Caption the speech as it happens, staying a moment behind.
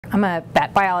I'm a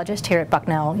bat biologist here at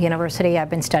Bucknell University. I've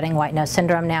been studying white nose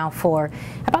syndrome now for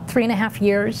about 3.5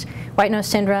 years. White nose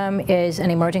syndrome is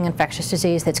an emerging infectious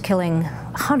disease that's killing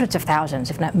hundreds of thousands,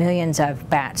 if not millions, of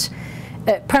bats,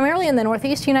 primarily in the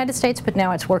northeast United States, but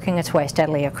now it's working its way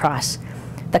steadily across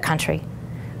the country.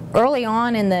 Early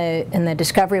on in the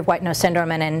discovery of white nose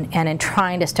syndrome and in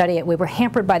trying to study it, we were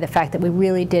hampered by the fact that we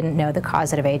really didn't know the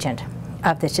causative agent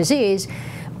of this disease.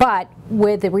 But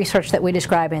with the research that we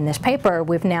describe in this paper,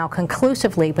 we've now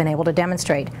conclusively been able to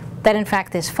demonstrate that in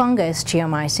fact this fungus,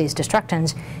 Geomyces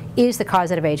destructans, is the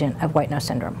causative agent of white nose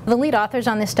syndrome. The lead authors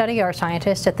on this study are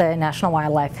scientists at the National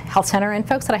Wildlife Health Center and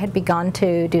folks that I had begun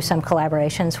to do some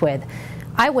collaborations with.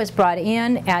 I was brought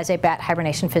in as a bat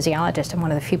hibernation physiologist. I'm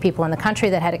one of the few people in the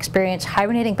country that had experienced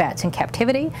hibernating bats in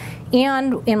captivity,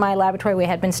 and in my laboratory we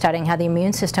had been studying how the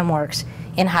immune system works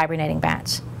in hibernating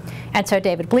bats. And so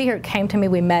David Bleeker came to me,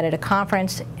 we met at a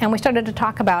conference, and we started to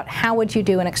talk about how would you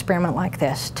do an experiment like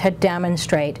this to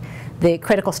demonstrate the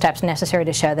critical steps necessary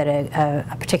to show that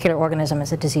a particular organism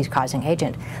is a disease-causing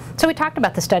agent. So we talked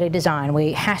about the study design.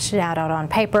 We hashed it out on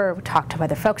paper, we talked to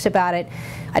other folks about it.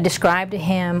 I described to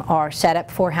him our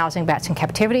setup for housing bats in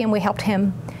captivity, and we helped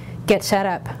him get set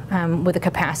up with the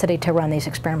capacity to run these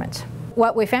experiments.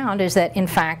 What we found is that, in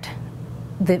fact,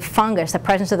 the fungus, the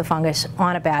presence of the fungus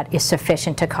on a bat is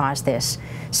sufficient to cause this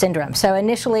syndrome. So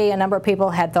initially a number of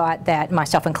people had thought, that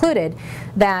myself included,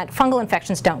 that fungal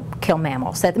infections don't kill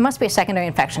mammals, that there must be a secondary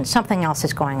infection, something else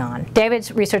is going on.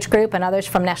 David's research group and others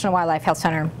from National Wildlife Health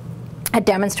Center had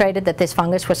demonstrated that this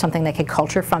fungus was something they could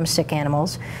culture from sick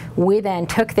animals. We then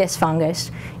took this fungus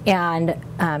and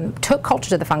took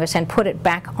cultures of the fungus and put it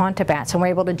back onto bats, and we're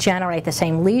able to generate the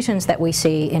same lesions that we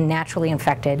see in naturally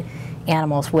infected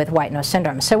animals with white nose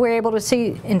syndrome. So we're able to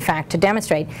see, in fact, to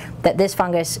demonstrate that this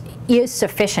fungus is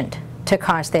sufficient to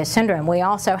cause this syndrome. We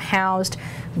also housed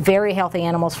very healthy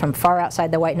animals from far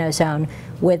outside the white nose zone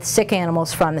with sick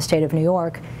animals from the state of New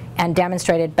York and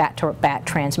demonstrated bat-to-bat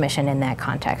transmission in that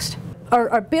context. Our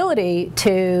ability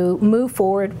to move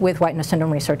forward with white nose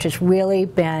syndrome research has really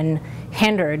been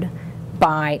hindered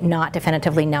by not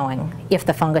definitively knowing if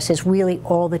the fungus is really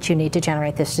all that you need to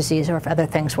generate this disease or if other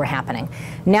things were happening.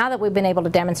 Now that we've been able to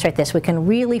demonstrate this, we can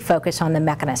really focus on the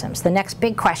mechanisms. The next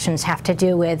big questions have to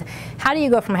do with how do you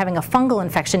go from having a fungal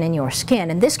infection in your skin,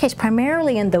 in this case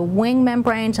primarily in the wing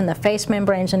membranes and the face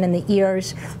membranes and in the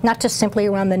ears, not just simply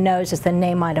around the nose as the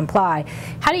name might imply.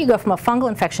 How do you go from a fungal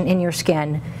infection in your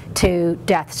skin to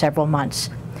death several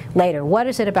months later? What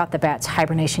is it about the bat's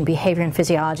hibernation behavior and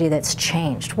physiology that's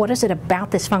changed? What is it about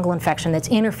this fungal infection that's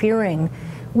interfering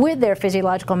with their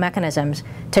physiological mechanisms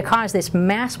to cause this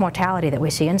mass mortality that we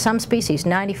see in some species,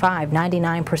 95,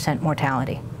 99%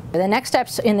 mortality? The next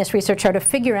steps in this research are to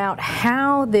figure out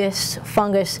how this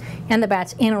fungus and the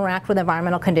bats interact with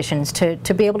environmental conditions to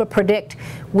be able to predict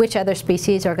which other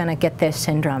species are going to get this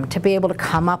syndrome, to be able to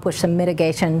come up with some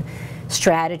mitigation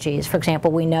strategies. For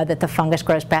example, we know that the fungus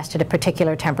grows best at a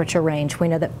particular temperature range. We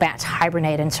know that bats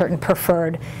hibernate in certain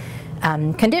preferred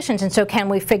conditions, and so can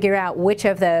we figure out which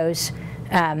of those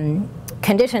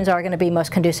conditions are going to be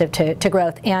most conducive to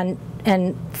growth and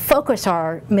focus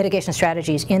our mitigation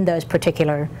strategies in those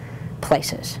particular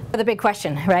places. The big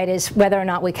question, right, is whether or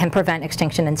not we can prevent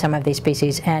extinction in some of these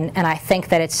species, and I think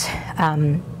that it's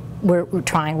we're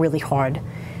trying really hard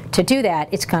to do that.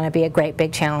 It's going to be a great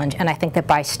big challenge, and I think that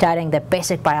by studying the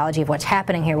basic biology of what's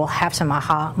happening here, we'll have some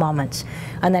aha moments,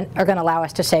 and then are going to allow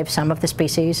us to save some of the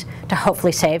species, to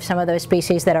hopefully save some of those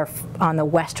species that are on the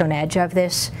western edge of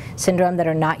this syndrome that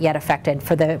are not yet affected.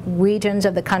 For the regions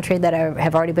of the country that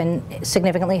have already been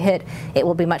significantly hit, it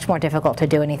will be much more difficult to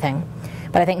do anything.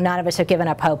 But I think none of us have given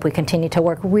up hope. We continue to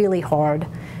work really hard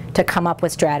to come up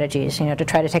with strategies, to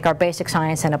try to take our basic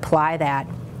science and apply that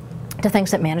to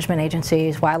things that management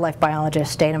agencies, wildlife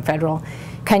biologists, state and federal,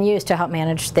 can use to help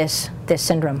manage this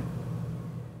syndrome.